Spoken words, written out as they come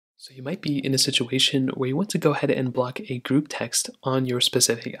So you might be in a situation where you want to go ahead and block a group text on your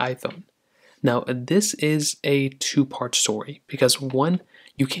specific iPhone. Now, this is a two-part story because one,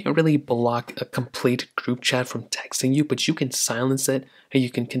 you can't really block a complete group chat from texting you, but you can silence it and you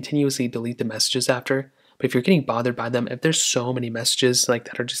can continuously delete the messages after. But if you're getting bothered by them, if there's so many messages like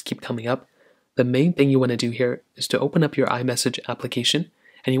that are just keep coming up, the main thing you want to do here is to open up your iMessage application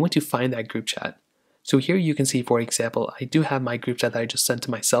and you want to find that group chat. So here you can see, for example, I do have my group chat that I just sent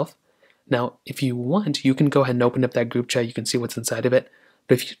to myself. Now, if you want, you can go ahead and open up that group chat. You can see what's inside of it.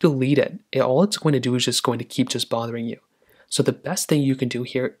 But if you delete it, all it's going to do is just going to keep just bothering you. So the best thing you can do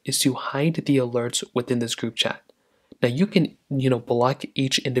here is to hide the alerts within this group chat. Now you can, block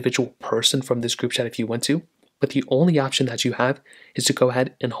each individual person from this group chat if you want to, but the only option that you have is to go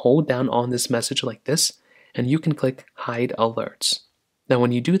ahead and hold down on this message like this, and you can click hide alerts. Now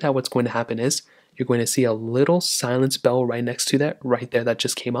when you do that, what's going to happen is you're going to see a little silence bell right next to that, right there that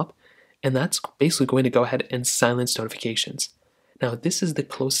just came up, and that's basically going to go ahead and silence notifications. Now this is the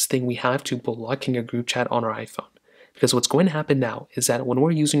closest thing we have to blocking a group chat on our iPhone. Because what's going to happen now is that when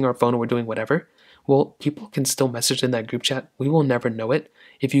we're using our phone or we're doing whatever, well, people can still message in that group chat. We will never know it.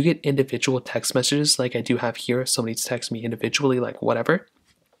 If you get individual text messages like I do have here, somebody's text me individually like whatever,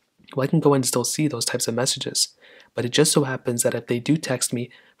 well, I can go and still see those types of messages. But it just so happens that if they do text me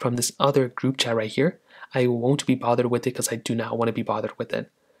from this other group chat right here, I won't be bothered with it because I do not want to be bothered with it.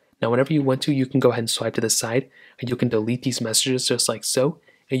 Now, whenever you want to, you can go ahead and swipe to the side and you can delete these messages just like so.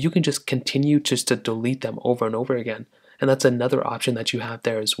 And you can just continue just to delete them over and over again. And that's another option that you have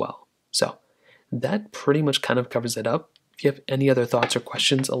there as well. So that pretty much kind of covers it up. If you have any other thoughts or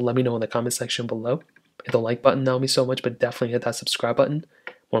questions, let me know in the comment section below. Hit the like button, that would mean so much, but definitely hit that subscribe button.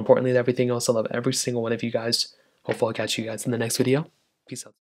 More importantly than everything else, I love every single one of you guys. Hopefully I'll catch you guys in the next video. Peace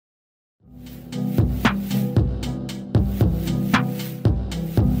out.